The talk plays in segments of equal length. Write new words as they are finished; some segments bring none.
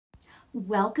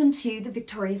Welcome to the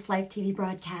Victorious Life TV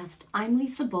broadcast. I'm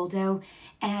Lisa Boldo,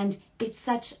 and it's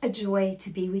such a joy to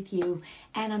be with you.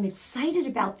 And I'm excited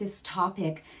about this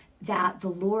topic that the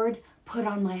Lord put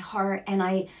on my heart, and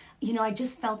I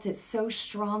just felt it so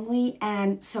strongly.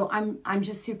 And so I'm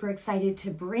just super excited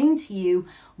to bring to you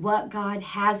what God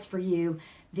has for you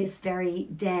this very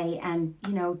day, and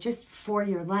just for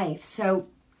your life. So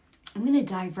I'm going to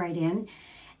dive right in.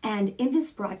 And in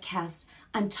this broadcast,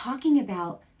 I'm talking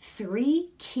about 3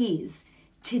 keys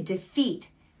to defeat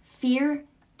fear,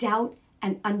 doubt,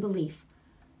 and unbelief.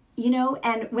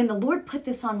 And when the Lord put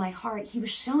this on my heart, He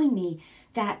was showing me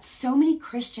that so many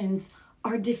Christians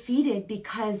are defeated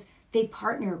because they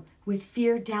partner with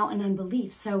fear, doubt, and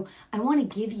unbelief. So I want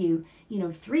to give you,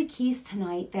 3 keys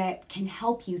tonight that can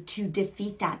help you to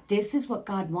defeat that. This is what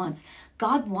God wants.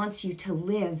 God wants you to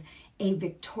live a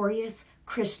victorious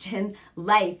Christian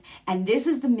life. And this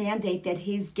is the mandate that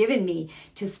He's given me,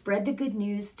 to spread the good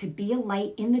news, to be a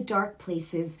light in the dark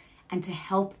places, and to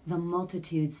help the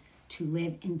multitudes to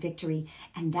live in victory.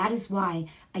 And that is why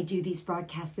I do these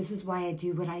broadcasts. This is why I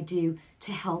do what I do,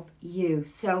 to help you.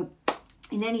 So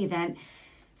in any event,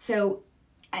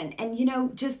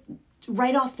 just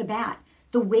right off the bat,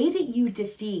 the way that you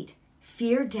defeat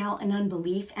fear, doubt, and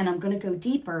unbelief, and I'm going to go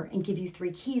deeper and give you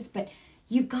 3 keys, but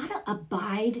you've got to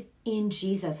abide in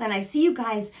Jesus. And I see you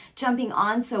guys jumping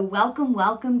on, so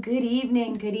welcome. Good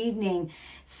evening.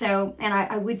 So, and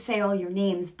I would say all your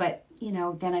names, but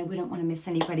then I wouldn't want to miss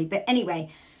anybody. But anyway,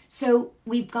 so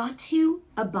we've got to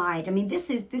abide. I mean, this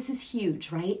is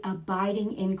huge, right?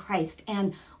 Abiding in Christ.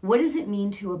 And what does it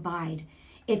mean to abide?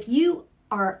 If you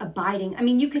are abiding,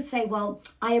 you could say, well,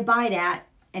 I abide at,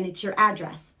 and it's your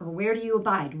address, or where do you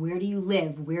abide? Where do you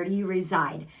live? Where do you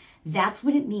reside? That's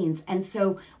what it means. And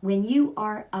so when you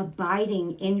are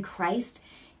abiding in Christ,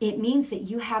 it means that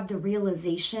you have the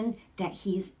realization that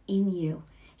He's in you.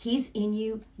 He's in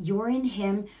you, you're in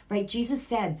Him, right? Jesus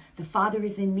said, the Father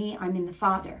is in me, I'm in the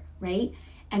Father, right?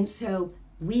 And so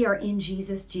we are in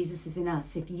Jesus, Jesus is in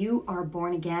us. If you are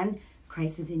born again,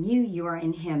 Christ is in you, you are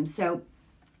in Him. So,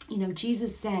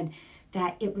 Jesus said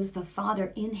that it was the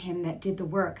Father in Him that did the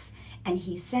works. And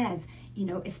He says,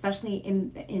 especially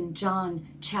in John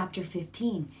chapter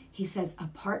 15, He says,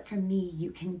 apart from me,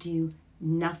 you can do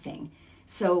nothing.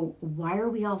 So why are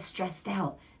we all stressed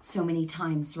out so many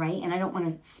times, right? And I don't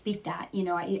want to speak that,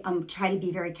 I'm trying to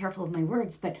be very careful of my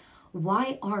words, but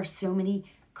why are so many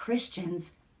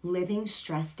Christians living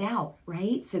stressed out,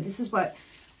 right? So this is what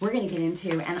we're going to get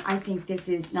into. And I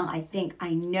think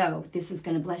I know this is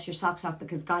going to bless your socks off,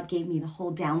 because God gave me the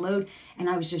whole download and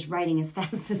I was just writing as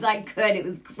fast as I could. It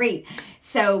was great.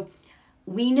 So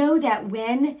we know that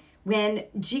when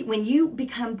you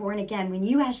become born again, when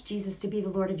you ask Jesus to be the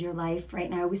Lord of your life, right?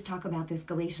 And I always talk about this,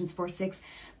 Galatians 4:6,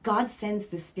 God sends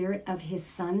the Spirit of His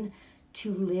Son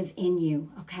to live in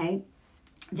you, okay?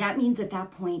 That means at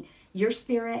that point, your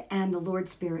spirit and the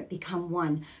Lord's Spirit become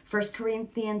one. 1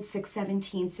 Corinthians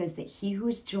 6:17 says that he who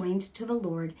is joined to the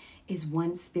Lord is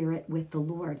one spirit with the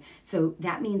Lord. So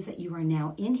that means that you are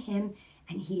now in Him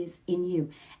and He is in you.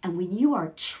 And when you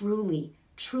are truly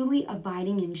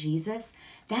abiding in Jesus,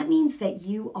 that means that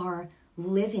you are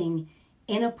living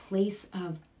in a place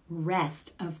of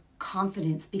rest, of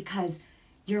confidence, because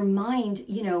your mind,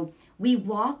 we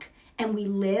walk and we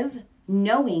live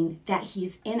knowing that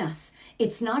He's in us.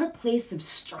 It's not a place of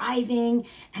striving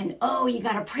and, you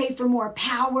got to pray for more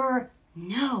power.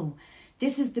 No,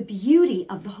 this is the beauty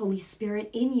of the Holy Spirit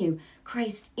in you,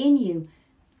 Christ in you.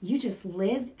 You just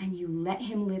live and you let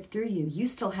Him live through you. You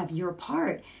still have your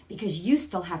part, because you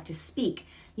still have to speak.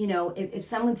 If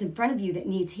someone's in front of you that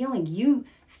needs healing, you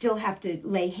still have to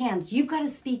lay hands. You've got to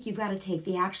speak. You've got to take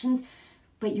the actions,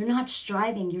 but you're not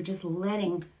striving. You're just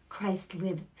letting Christ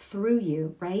live through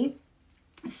you, right?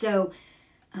 So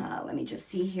let me just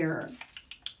see here.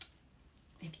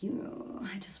 I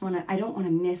don't want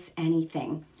to miss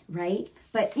anything, right?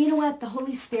 But you know what? The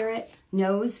Holy Spirit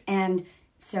knows. And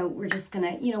so we're just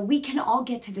going to, we can all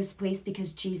get to this place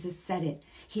because Jesus said it.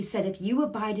 He said, if you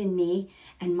abide in me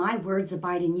and my words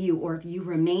abide in you, or if you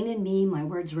remain in me, my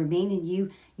words remain in you,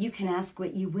 you can ask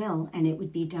what you will and it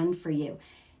would be done for you.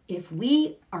 If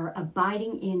we are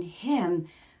abiding in Him,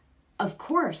 of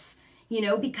course,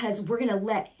 because we're going to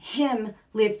let Him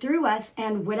live through us,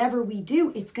 and whatever we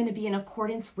do, it's going to be in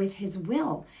accordance with His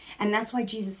will. And that's why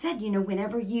Jesus said,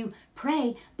 whenever you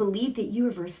pray, believe that you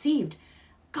have received.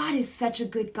 God is such a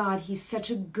good God. He's such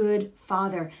a good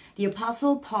Father. The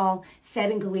Apostle Paul said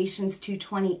in Galatians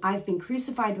 2:20, I've been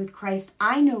crucified with Christ.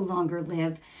 I no longer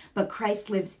live, but Christ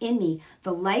lives in me.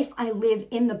 The life I live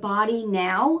in the body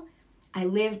now, I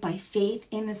live by faith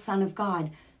in the Son of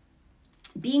God.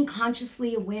 being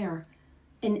consciously aware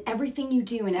in everything you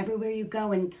do and everywhere you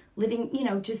go, and living,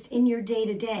 just in your day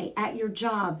to day, at your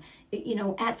job,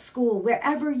 at school,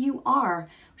 wherever you are,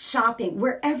 shopping,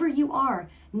 wherever you are,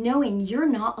 knowing you're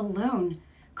not alone.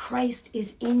 Christ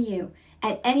is in you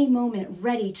at any moment,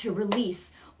 ready to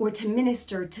release or to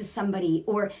minister to somebody,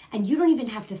 and you don't even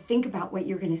have to think about what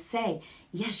you're going to say.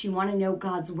 Yes, you want to know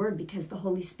God's word, because the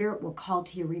Holy Spirit will call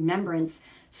to your remembrance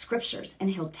scriptures,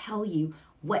 and he'll tell you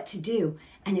what to do,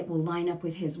 and it will line up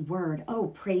with his word. Oh,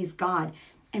 praise God.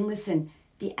 And listen,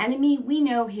 the enemy, we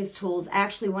know his tools. I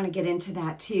actually want to get into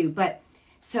that too. But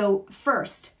so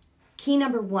first, key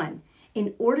number 1,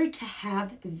 in order to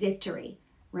have victory,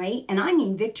 right? And I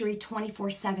mean victory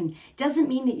 24/7. Doesn't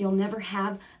mean that you'll never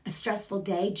have a stressful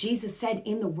day. Jesus said,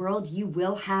 in the world you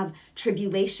will have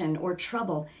tribulation or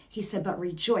trouble. He said, but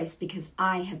rejoice, because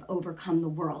I have overcome the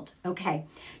world. Okay,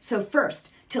 so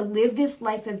first, to live this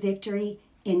life of victory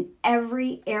in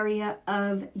every area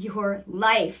of your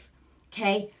life,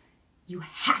 okay, you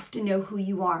have to know who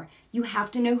you are. You have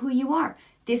to know who you are.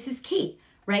 This is key,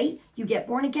 right? You get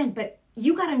born again, but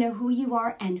you got to know who you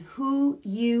are and who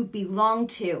you belong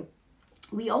to.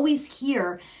 We always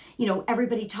hear,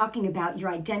 everybody talking about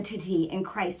your identity in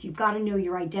Christ. You've got to know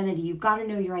your identity. You've got to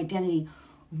know your identity.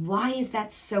 Why is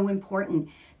that so important?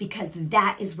 Because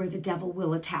that is where the devil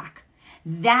will attack.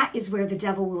 That is where the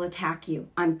devil will attack you.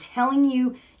 I'm telling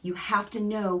you, you have to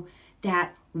know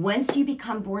that once you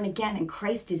become born again and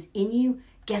Christ is in you,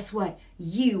 guess what?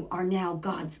 You are now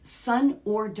God's son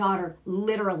or daughter,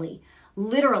 literally.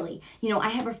 Literally. I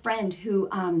have a friend who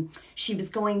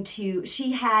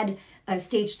she had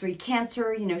stage 3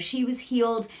 cancer. She was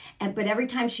healed, but every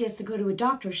time she has to go to a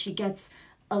doctor, she gets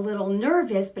a little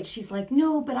nervous, but she's like,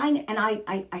 no, but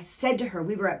I said to her,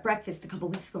 we were at breakfast a couple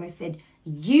weeks ago, I said,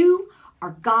 you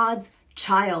are God's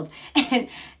child. And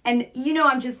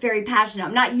I'm just very passionate.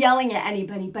 I'm not yelling at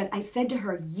anybody, but I said to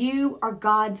her, you are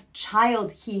God's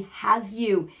child. He has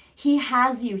you. He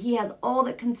has you. He has all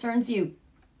that concerns you.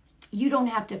 You don't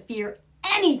have to fear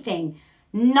anything,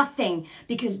 nothing,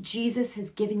 because Jesus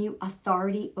has given you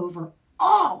authority over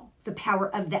all the power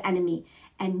of the enemy,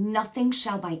 and nothing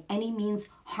shall by any means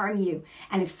harm you.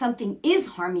 And if something is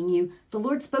harming you, the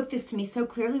Lord spoke this to me so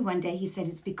clearly one day. He said,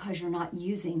 it's because you're not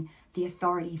using the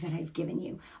authority that I've given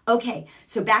you. Okay,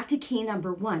 so back to key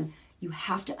number 1. You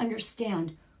have to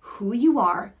understand who you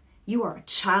are. You are a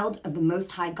child of the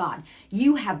Most High God.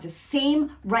 You have the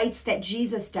same rights that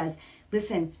Jesus does.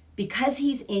 Listen, because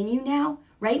he's in you now,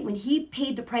 right? When he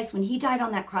paid the price, when he died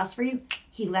on that cross for you,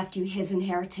 he left you his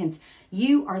inheritance.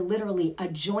 You are literally a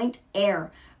joint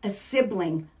heir, a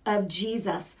sibling of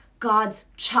Jesus, God's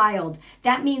child.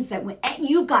 That means that when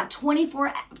you've got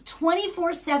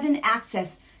 24/7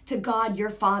 access to God,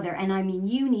 your Father. And I mean,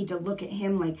 you need to look at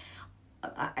him like,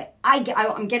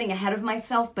 I'm getting ahead of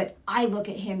myself, but I look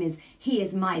at him as he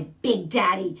is my big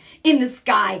daddy in the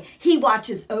sky. He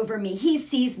watches over me. He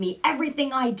sees me.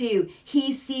 Everything I do,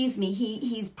 he sees me.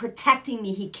 He's protecting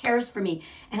me. He cares for me.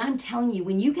 And I'm telling you,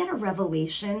 when you get a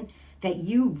revelation that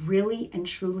you really and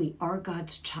truly are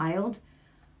God's child,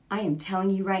 I am telling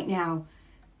you right now,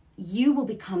 you will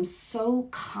become so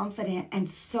confident and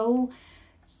so,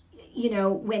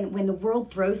 when the world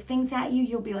throws things at you,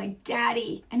 you'll be like,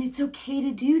 Daddy, and it's okay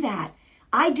to do that.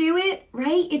 I do it,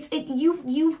 right?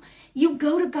 You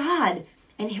go to God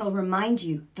and he'll remind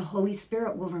you. The Holy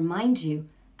Spirit will remind you,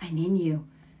 I'm in you.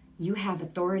 You have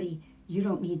authority. You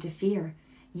don't need to fear.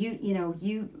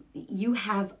 You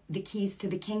have the keys to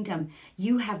the kingdom.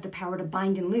 You have the power to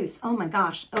bind and loose. Oh my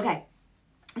gosh. Okay.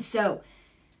 So,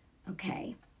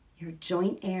 you're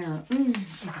joint heir. I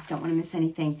just don't want to miss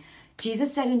anything.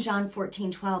 Jesus said in John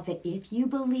 14:12 that if you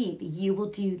believe, you will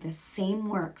do the same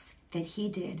works that he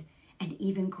did and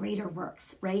even greater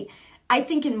works, right? I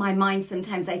think in my mind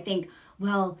sometimes I think,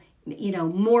 well,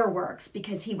 more works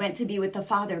because he went to be with the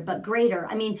Father, but greater.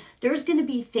 I mean, there's going to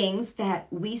be things that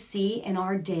we see in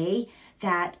our day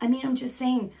that, I'm just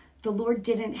saying, the Lord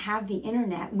didn't have the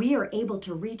internet. We are able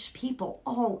to reach people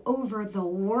all over the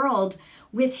world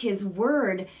with his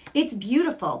word. It's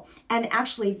beautiful. And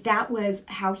actually, that was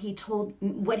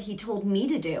what he told me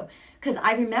to do. Because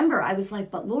I remember I was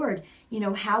like, but Lord,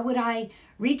 how would I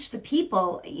reach the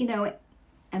people?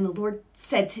 And the Lord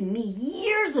said to me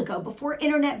years ago, before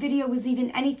internet video was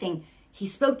even anything, he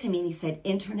spoke to me and he said,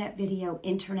 internet video,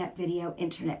 internet video,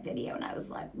 internet video. And I was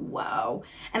like, whoa.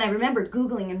 And I remember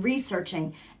Googling and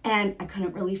researching, and I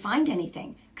couldn't really find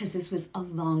anything because this was a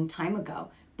long time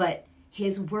ago. But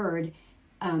his word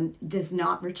does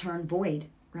not return void,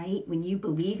 right? When you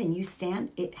believe and you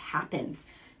stand, it happens.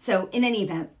 So in any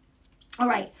event, all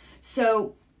right.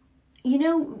 So,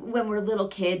 when we're little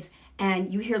kids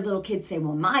And you hear little kids say,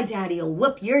 well, my daddy will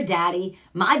whoop your daddy.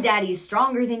 My daddy's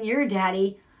stronger than your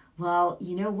daddy. Well,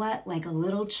 you know what? Like a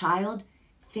little child,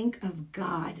 think of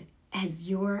God as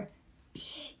your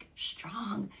big,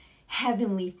 strong,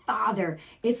 heavenly Father.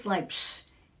 It's like, psh,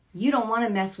 you don't want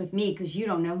to mess with me because you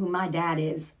don't know who my dad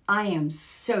is. I am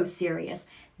so serious.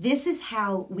 This is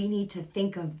how we need to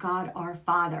think of God, our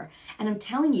Father. And I'm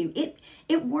telling you,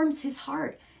 it warms his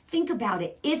heart. Think about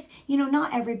it. If,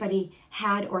 not everybody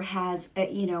had or has,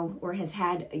 or has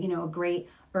had, a great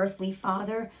earthly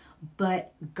father,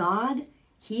 but God,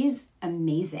 he is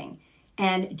amazing.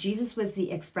 And Jesus was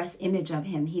the express image of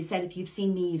him. He said, if you've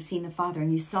seen me, you've seen the Father,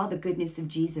 and you saw the goodness of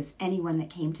Jesus, anyone that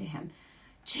came to him.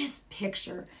 Just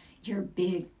picture your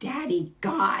big daddy,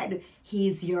 God.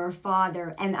 He's your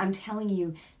Father. And I'm telling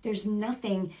you, there's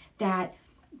nothing that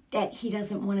he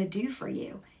doesn't want to do for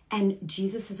you. And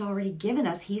Jesus has already given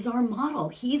us, he's our model,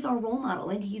 he's our role model,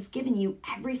 and he's given you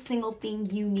every single thing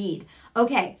you need.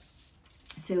 Okay,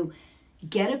 so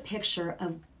get a picture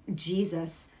of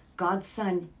Jesus, God's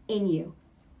Son, in you.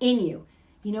 You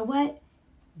know what?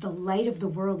 The light of the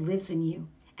world lives in you.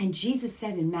 And Jesus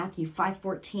said in Matthew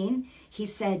 5:14, he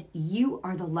said, you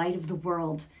are the light of the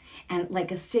world, and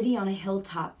like a city on a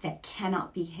hilltop that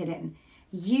cannot be hidden.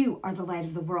 You are the light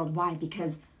of the world. Why?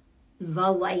 Because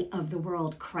the light of the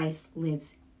world, Christ,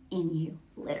 lives in you.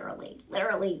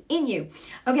 Literally in you.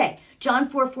 Okay, John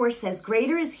 4:4 says,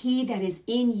 greater is he that is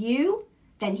in you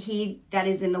than he that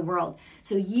is in the world.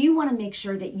 So you want to make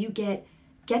sure that you get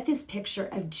this picture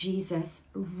of Jesus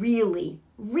really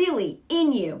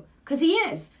in you, because he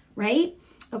is, right?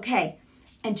 Okay,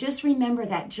 and just remember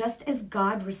that just as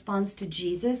God responds to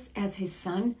Jesus as his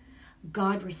son,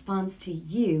 God responds to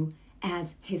you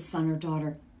as his son or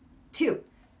daughter too,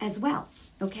 as well.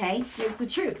 Okay, here's the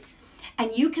truth.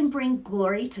 And you can bring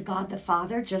glory to God the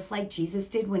Father just like Jesus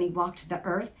did when he walked the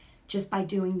earth, just by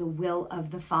doing the will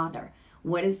of the Father.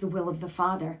 What is the will of the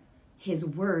Father? His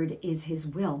word is his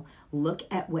will. Look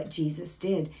at what Jesus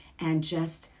did and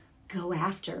just go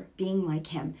after being like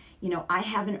him. I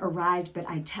haven't arrived, but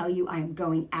I tell you, I am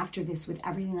going after this with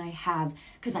everything I have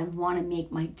because I want to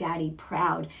make my daddy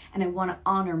proud and I want to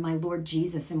honor my Lord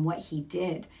Jesus and what he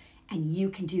did. And you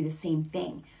can do the same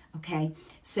thing, okay?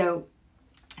 So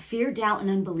fear, doubt, and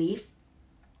unbelief,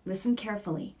 listen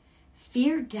carefully.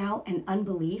 Fear, doubt, and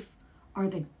unbelief are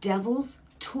the devil's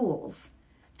tools.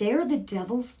 They're the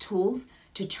devil's tools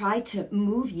to try to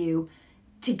move you,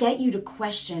 to get you to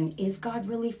question, is God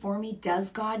really for me? Does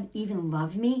God even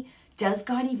love me? Does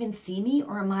God even see me?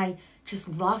 Or am I just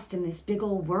lost in this big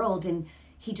old world and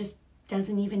he just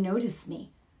doesn't even notice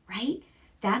me, right?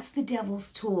 That's the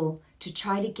devil's tool to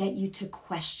try to get you to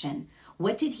question.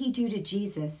 What did he do to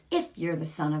Jesus if you're the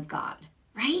Son of God,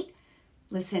 right?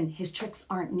 Listen, his tricks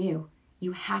aren't new.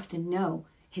 You have to know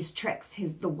his tricks,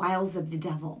 the wiles of the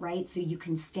devil, right? So you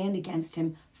can stand against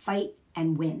him, fight,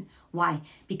 and win. Why?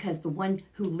 Because the one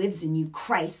who lives in you,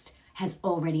 Christ, has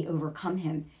already overcome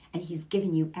him, and he's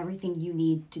given you everything you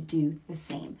need to do the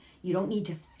same. You don't need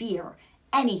to fear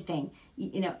anything.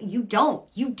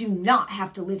 You do not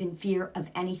have to live in fear of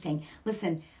anything.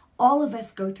 Listen, all of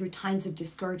us go through times of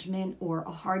discouragement or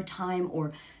a hard time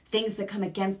or things that come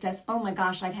against us. Oh my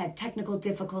gosh, I've had technical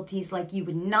difficulties like you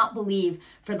would not believe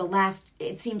for the last,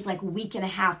 it seems like a week and a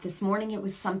half. This morning it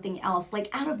was something else, like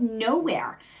out of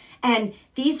nowhere. And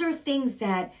these are things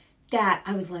that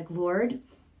I was like, Lord,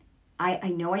 I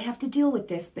know I have to deal with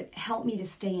this, but help me to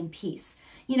stay in peace.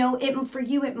 For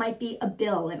you, it might be a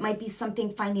bill. It might be something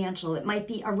financial. It might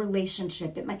be a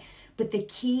relationship. But the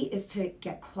key is to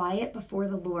get quiet before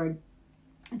the Lord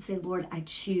and say, Lord, I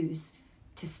choose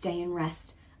to stay in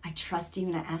rest. I trust you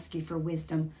and I ask you for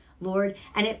wisdom, Lord.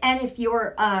 And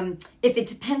if it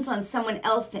depends on someone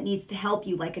else that needs to help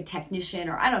you, like a technician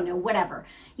or I don't know, whatever,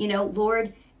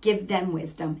 Lord, give them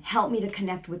wisdom. Help me to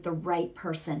connect with the right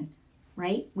person.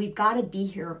 Right? We've got to be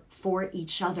here for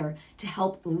each other to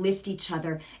help lift each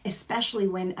other, especially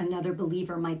when another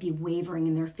believer might be wavering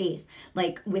in their faith.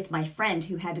 Like with my friend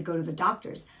who had to go to the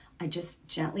doctors, I just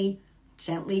gently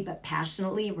but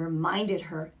passionately reminded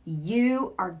her,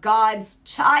 you are God's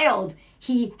child.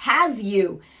 He has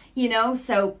you,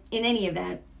 so in any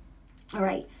event. All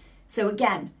right. So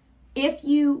again,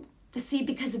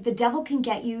 because if the devil can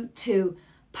get you to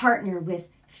partner with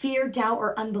fear, doubt,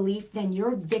 or unbelief, then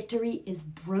your victory is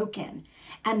broken.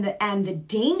 And the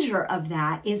danger of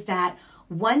that is that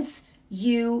once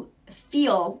you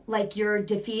feel like you're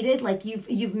defeated, like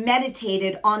you've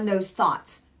meditated on those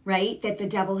thoughts, right, that the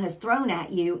devil has thrown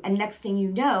at you, and next thing you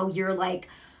know, you're like,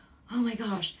 oh my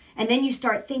gosh. And then you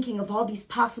start thinking of all these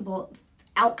possible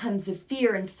outcomes of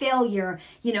fear and failure,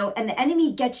 and the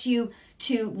enemy gets you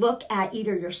to look at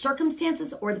either your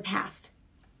circumstances or the past.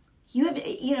 You have,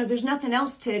 there's nothing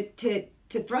else to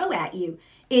throw at you.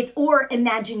 It's or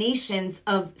imaginations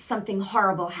of something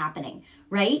horrible happening,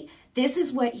 right? This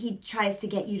is what he tries to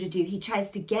get you to do. He tries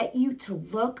to get you to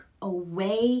look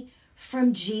away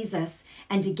from Jesus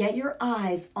and to get your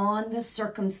eyes on the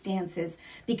circumstances.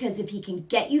 Because if he can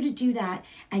get you to do that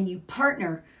and you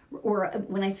partner, or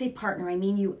when I say partner, I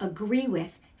mean you agree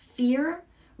with fear,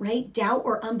 right? Doubt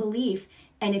or unbelief.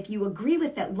 And if you agree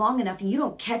with it long enough and you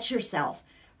don't catch yourself,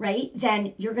 right?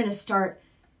 Then you're going to start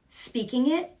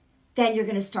speaking it. Then you're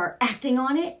going to start acting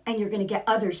on it, and you're going to get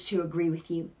others to agree with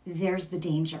you. There's the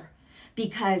danger,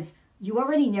 because you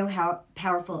already know how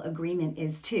powerful agreement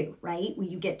is too, right? When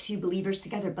you get two believers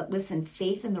together. But listen,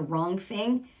 faith in the wrong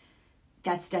thing,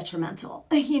 that's detrimental,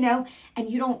 and you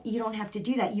don't have to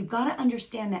do that. You've got to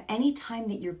understand that any time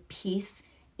that your peace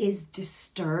is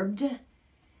disturbed,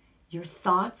 your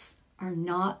thoughts are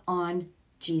not on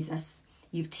Jesus.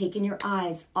 You've taken your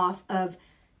eyes off of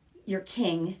your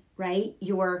King, right?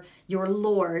 Your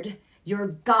Lord, your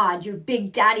God, your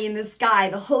big daddy in the sky,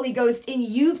 the Holy Ghost in you.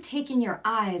 You've taken your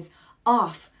eyes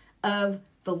off of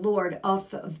the Lord,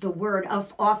 off of the Word,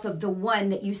 off of the one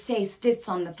that you say sits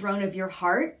on the throne of your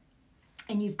heart,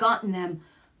 and you've gotten them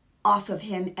off of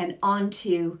him and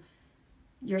onto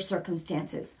your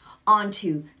circumstances,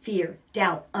 onto fear,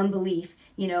 doubt, unbelief,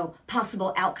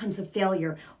 possible outcomes of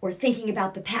failure, or thinking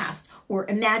about the past, or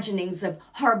imaginings of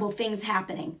horrible things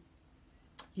happening.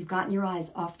 You've gotten your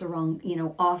eyes off the wrong,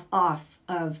 you've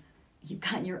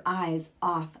gotten your eyes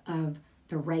off of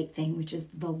the right thing, which is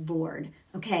the Lord.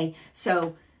 Okay.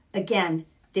 So again,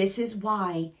 this is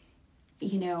why,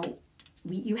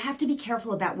 you have to be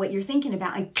careful about what you're thinking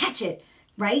about and catch it,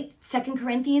 right? 2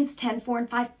 Corinthians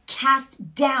 10:4-5,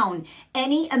 cast down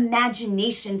any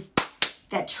imaginations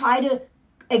that try to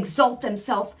exalt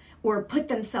themselves or put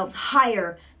themselves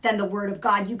higher than the word of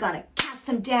God. You got to cast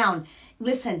them down.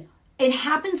 Listen, it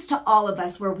happens to all of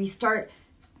us where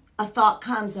a thought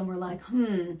comes and we're like,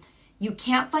 you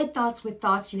can't fight thoughts with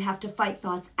thoughts. You have to fight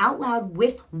thoughts out loud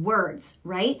with words,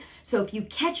 right? So if you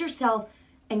catch yourself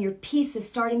and your peace is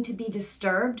starting to be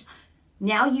disturbed,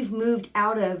 now you've moved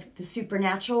out of the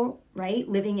supernatural, right?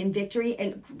 Living in victory,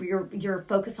 and your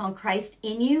focus on Christ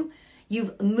in you.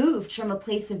 You've moved from a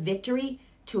place of victory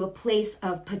to a place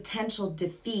of potential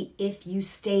defeat if you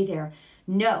stay there.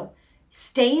 No.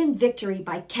 Stay in victory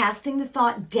by casting the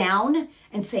thought down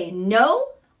and saying, no,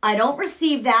 I don't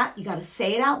receive that. You got to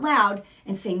say it out loud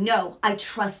and say, no, I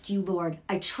trust you, Lord.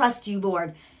 I trust you,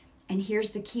 Lord. And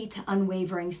here's the key to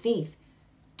unwavering faith.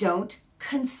 Don't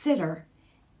consider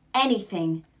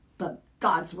anything but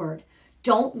God's word.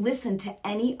 Don't listen to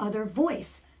any other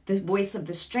voice. The voice of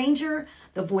the stranger,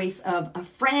 the voice of a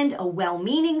friend, a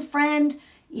well-meaning friend.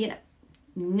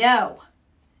 No.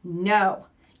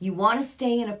 You want to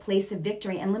stay in a place of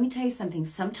victory. And let me tell you something.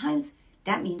 Sometimes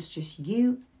that means just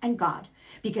you and God.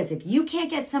 Because if you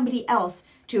can't get somebody else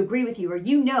to agree with you, or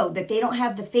that they don't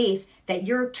have the faith that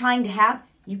you're trying to have,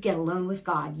 you get alone with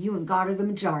God. You and God are the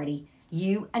majority.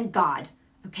 You and God.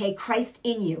 Okay? Christ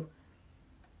in you.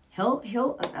 Let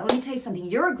me tell you something.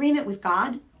 Your agreement with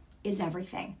God is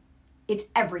everything. It's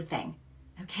everything.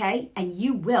 Okay? And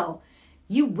you will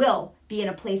be in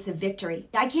a place of victory.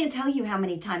 I can't tell you how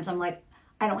many times I'm like,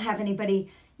 I don't have anybody,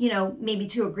 maybe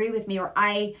to agree with me, or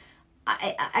I'm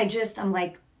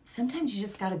like, sometimes you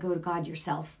just got to go to God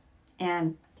yourself.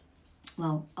 And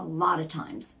well, a lot of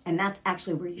times. And that's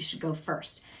actually where you should go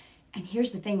first. And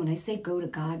here's the thing. When I say go to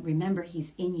God, remember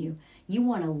he's in you. You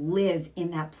want to live in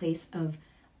that place of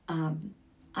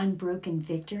unbroken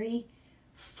victory.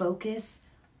 Focus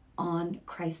on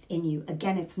Christ in you.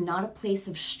 Again, it's not a place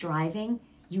of striving.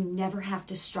 You never have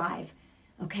to strive.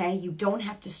 Okay? You don't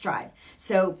have to strive.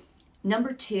 So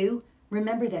 2,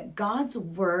 remember that God's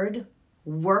word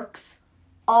works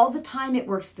all the time. It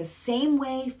works the same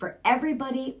way for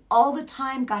everybody all the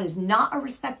time. God is not a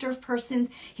respecter of persons.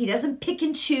 He doesn't pick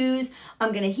and choose.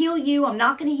 I'm going to heal you. I'm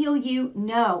not going to heal you.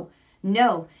 No.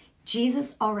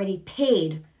 Jesus already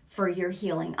paid for your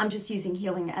healing. I'm just using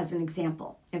healing as an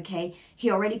example. Okay?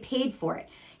 He already paid for it.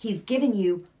 He's given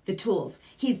you the tools.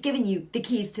 He's given you the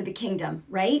keys to the kingdom,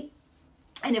 right?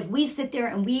 And if we sit there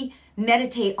and we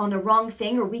meditate on the wrong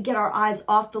thing, or we get our eyes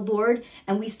off the Lord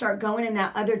and we start going in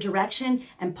that other direction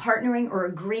and partnering or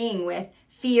agreeing with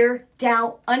fear,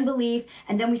 doubt, unbelief,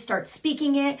 and then we start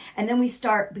speaking it, and then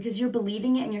because you're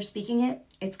believing it and you're speaking it,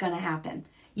 it's going to happen.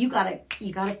 You gotta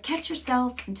catch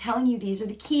yourself. I'm telling you, these are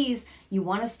the keys. You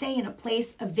want to stay in a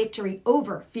place of victory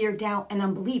over fear, doubt, and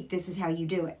unbelief. This is how you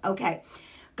do it. Okay.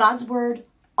 God's word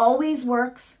always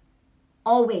works,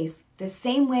 always the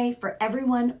same way for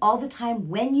everyone all the time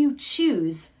when you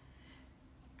choose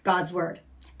God's word.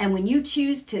 And when you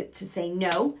choose to say,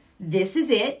 no, this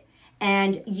is it,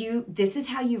 and this is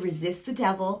how you resist the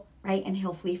devil, right? And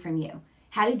he'll flee from you.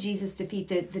 How did Jesus defeat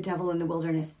the devil in the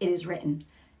wilderness? It is written.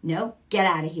 No, get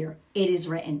out of here. It is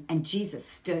written. And Jesus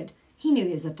stood. He knew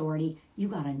his authority. You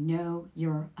got to know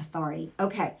your authority.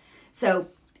 Okay, so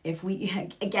if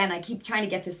again, I keep trying to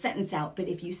get this sentence out, but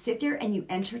if you sit there and you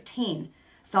entertain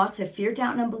thoughts of fear,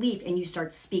 doubt, and unbelief, and you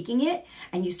start speaking it,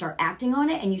 and you start acting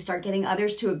on it, and you start getting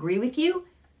others to agree with you,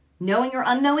 knowing or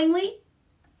unknowingly,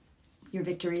 your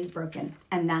victory is broken.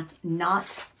 And that's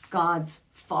not God's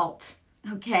fault,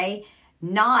 okay?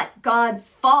 Not God's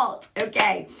fault,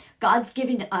 okay? God's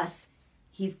given us,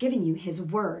 he's given you his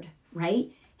word,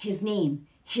 right? His name,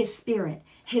 his spirit,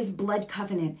 his blood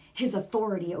covenant, his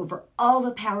authority over all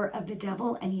the power of the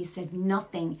devil. And he said,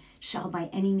 nothing shall by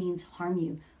any means harm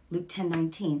you. Luke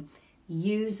 10:19.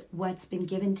 Use what's been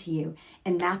given to you.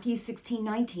 And Matthew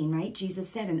 16:19, right? Jesus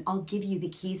said, and I'll give you the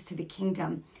keys to the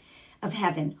kingdom of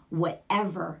heaven.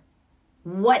 Whatever.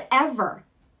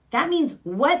 That means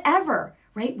whatever,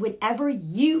 right? Whatever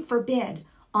you forbid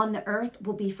on the earth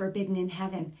will be forbidden in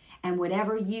heaven. And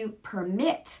whatever you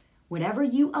permit, whatever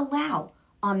you allow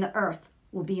on the earth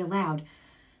will be allowed.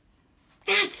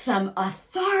 That's some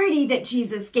authority that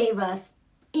Jesus gave us,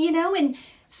 and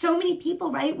so many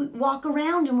people, right? We walk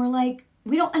around and we're like,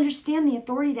 we don't understand the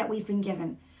authority that we've been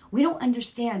given. We don't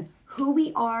understand who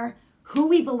we are, who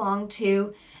we belong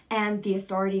to, and the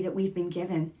authority that we've been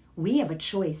given. We have a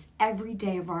choice every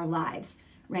day of our lives,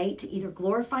 right? To either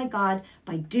glorify God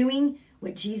by doing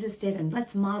what Jesus did, and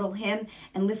let's model him.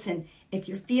 And listen, if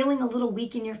you're feeling a little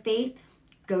weak in your faith,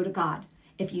 go to God.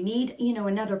 If you need,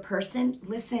 another person,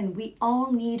 listen, we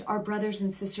all need our brothers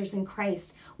and sisters in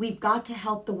Christ. We've got to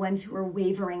help the ones who are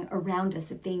wavering around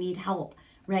us if they need help,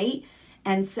 right?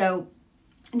 And so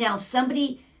now if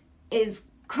somebody is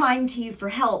crying to you for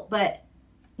help, but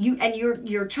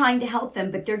you're trying to help them,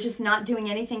 but they're just not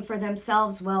doing anything for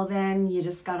themselves, well, then you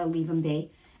just got to leave them be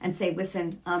and say,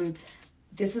 listen,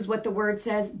 this is what the word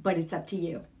says, but it's up to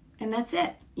you. And that's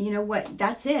it. You know what?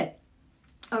 That's it.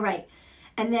 All right.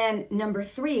 And then number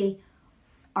 3,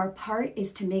 our part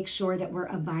is to make sure that we're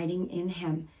abiding in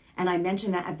him. And I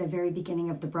mentioned that at the very beginning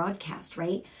of the broadcast,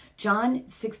 right? John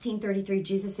 16:33,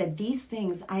 Jesus said, these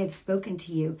things I have spoken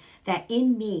to you, that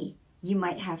in me you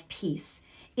might have peace.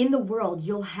 In the world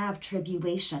you'll have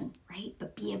tribulation, right?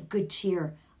 But be of good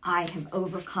cheer. I have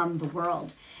overcome the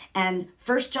world. And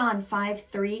 1 John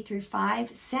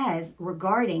 5:3-5 says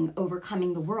regarding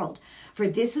overcoming the world, for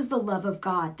this is the love of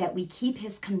God, that we keep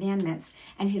his commandments,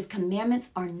 and his commandments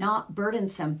are not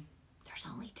burdensome. There's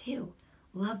only 2,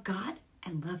 love God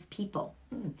and love people,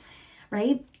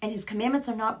 right? And his commandments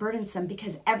are not burdensome,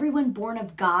 because everyone born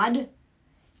of God,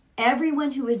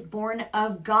 everyone who is born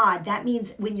of God, that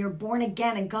means when you're born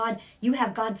again in God, you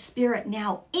have God's spirit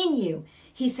now in you.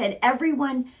 He said,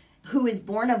 everyone who is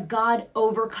born of God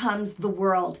overcomes the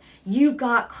world. You've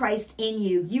got Christ in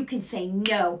you. You can say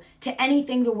no to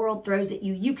anything the world throws at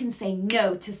you. You can say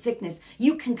no to sickness.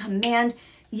 You can command,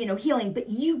 healing, but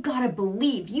you got to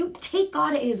believe. You take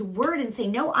God at his word and say,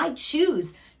 no, I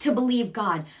choose to believe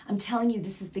God. I'm telling you,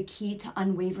 this is the key to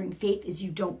unwavering faith, is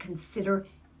you don't consider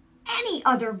any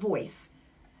other voice.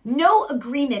 No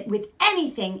agreement with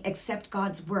anything except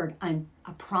God's word. I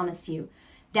promise you.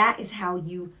 That is how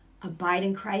you abide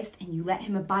in Christ, and you let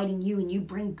him abide in you, and you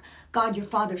bring God your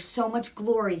Father so much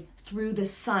glory through the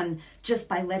Son, just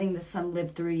by letting the Son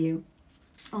live through you.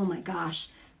 Oh my gosh.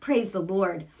 Praise the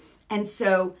Lord. And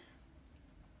so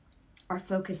our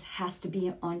focus has to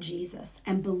be on Jesus,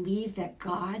 and believe that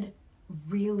God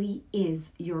really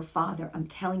is your Father. I'm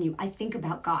telling you, I think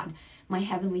about God, my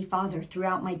Heavenly Father,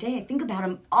 throughout my day. I think about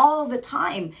him all the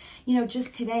time.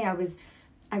 Just today I was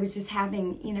just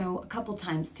having, a couple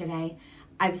times today,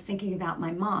 I was thinking about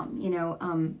my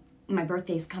mom. My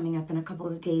birthday's coming up in a couple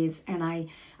of days, and I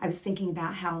was thinking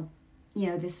about how,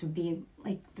 this would be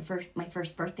like my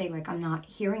first birthday, like I'm not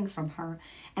hearing from her.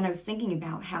 And I was thinking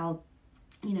about how,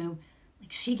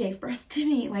 like she gave birth to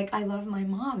me, like I love my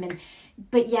mom,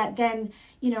 but yet then,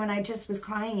 and I just was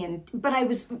crying, but I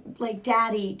was like,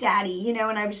 daddy,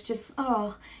 and I was just,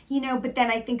 but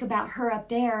then I think about her up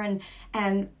there, and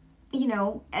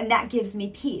that gives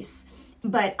me peace.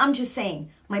 But I'm just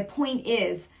saying, my point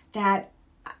is that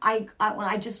I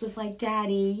just was like,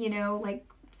 daddy, like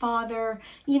Father,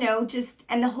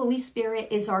 and the Holy Spirit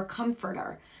is our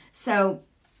comforter. So,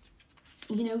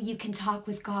 you can talk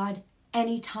with God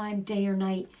anytime, day or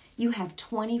night. You have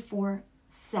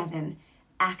 24/7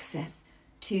 access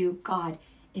to God.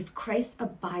 If Christ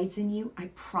abides in you, I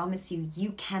promise you,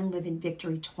 you can live in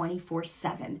victory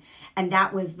 24/7. And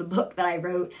that was the book that I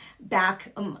wrote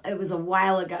back, it was a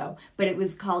while ago, but it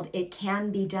was called It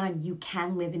Can Be Done. You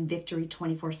can live in victory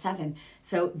 24/7.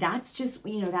 So that's just,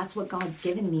 that's what God's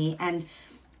given me.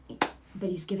 But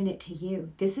he's given it to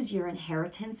you. This is your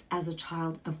inheritance as a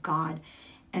child of God.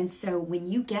 And so when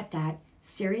you get that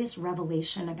serious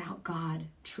revelation about God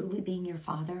truly being your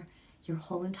Father, your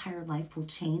whole entire life will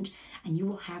change, and you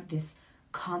will have this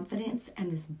confidence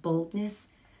and this boldness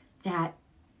that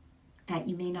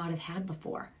you may not have had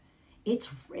before. I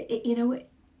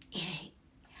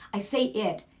say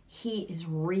it, he is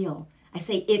real. I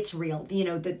say it's real.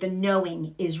 The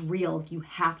knowing is real. You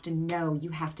have to know,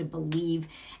 you have to believe,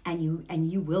 and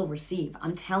you will receive.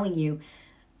 I'm telling you,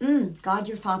 God,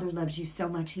 your Father loves you so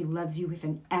much. He loves you with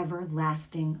an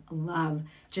everlasting love.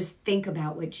 Just think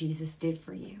about what Jesus did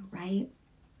for you, right?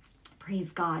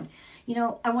 Praise God.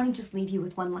 I want to just leave you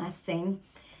with one last thing.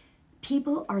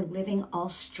 People are living all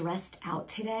stressed out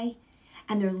today,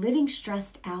 and they're living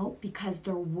stressed out because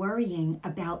they're worrying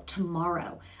about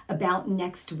tomorrow, about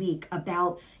next week,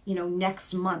 about,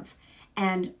 next month.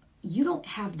 And you don't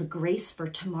have the grace for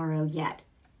tomorrow yet.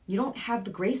 You don't have the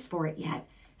grace for it yet.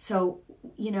 So,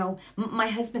 my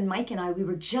husband Mike and I, we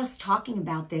were just talking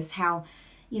about this, how,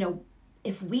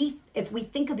 if we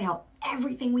think about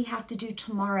everything we have to do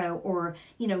tomorrow or,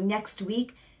 next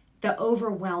week, the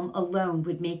overwhelm alone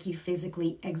would make you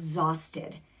physically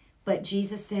exhausted. But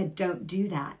Jesus said, don't do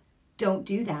that. Don't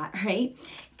do that, right?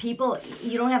 People,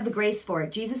 you don't have the grace for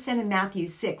it. Jesus said in Matthew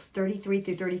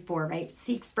 6:33-34, right?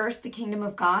 Seek first the kingdom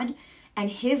of God and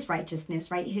his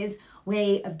righteousness, right? His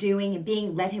way of doing and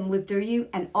being, let him live through you,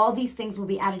 and all these things will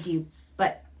be added to you.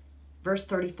 But verse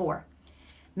 34,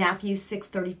 Matthew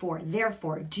 6:34,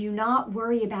 therefore, do not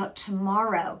worry about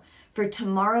tomorrow, for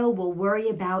tomorrow will worry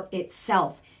about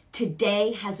itself.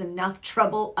 Today has enough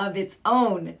trouble of its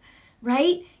own,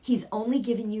 right? He's only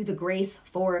given you the grace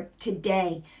for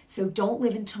today. So don't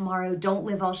live in tomorrow. Don't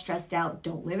live all stressed out.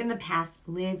 Don't live in the past.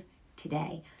 Live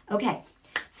today. Okay,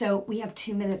 so we have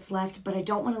 2 minutes left, but I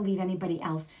don't want to leave anybody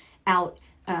else out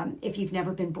if you've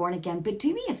never been born again. But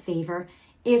do me a favor.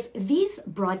 If these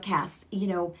broadcasts,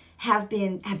 have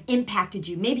impacted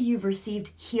you, maybe you've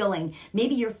received healing,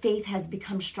 maybe your faith has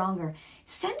become stronger,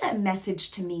 send a message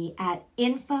to me at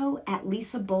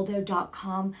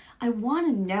info@lisaboldo.com. I want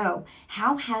to know,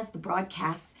 how has the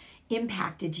broadcasts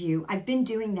impacted you? I've been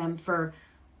doing them for,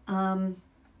 I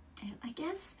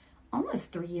guess,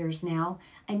 almost 3 years now.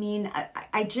 I mean,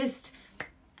 I'm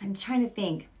trying to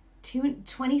think.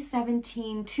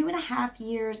 2017, 2.5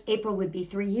 years. April would be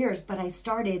 3 years, but I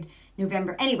started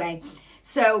November. Anyway,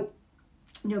 so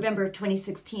November of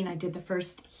 2016, I did the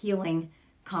first healing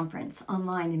conference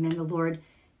online, and then the Lord,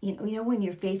 when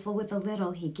you're faithful with a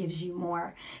little, he gives you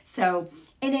more. So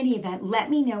in any event,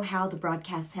 let me know how the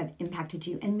broadcasts have impacted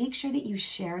you, and make sure that you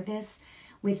share this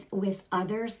with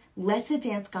others. Let's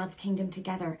advance God's kingdom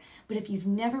together. But if you've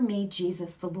never made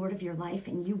Jesus the Lord of your life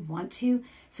and you want to,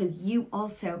 so you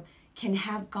also can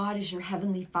have God as your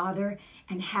heavenly Father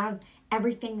and have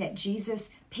everything that Jesus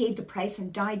paid the price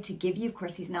and died to give you. Of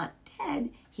course, he's not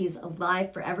dead. He's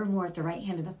alive forevermore at the right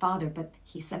hand of the Father, but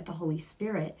he sent the Holy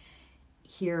Spirit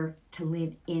here to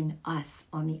live in us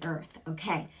on the earth.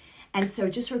 Okay. And so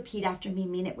just repeat after me,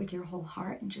 mean it with your whole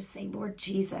heart, and just say, Lord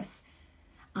Jesus,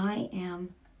 I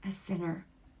am a sinner.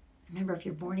 Remember, if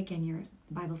you're born again,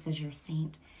 the Bible says you're a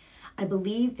saint. I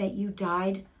believe that you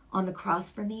died on the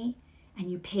cross for me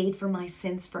and you paid for my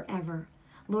sins forever.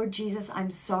 Lord Jesus, I'm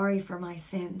sorry for my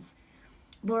sins.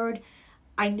 Lord,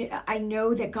 I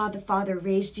know that God the Father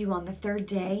raised you on the third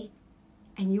day,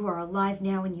 and you are alive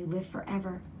now and you live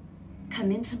forever. Come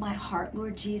into my heart,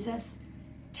 Lord Jesus.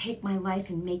 Take my life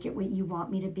and make it what you want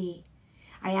me to be.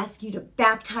 I ask you to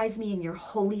baptize me in your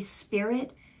Holy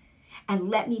Spirit and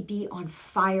let me be on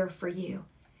fire for you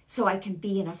so I can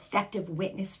be an effective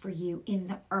witness for you in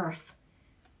the earth.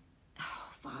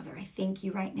 Oh, Father, I thank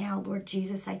you right now. Lord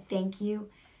Jesus, I thank you,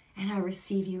 and I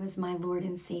receive you as my Lord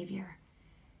and Savior.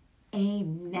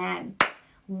 Amen.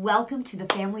 Welcome to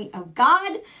the family of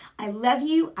God. I love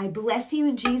you. I bless you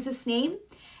in Jesus' name,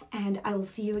 and I will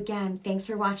see you again. Thanks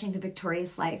for watching The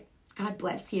Victorious Life. God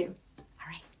bless you. All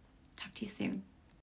right. Talk to you soon.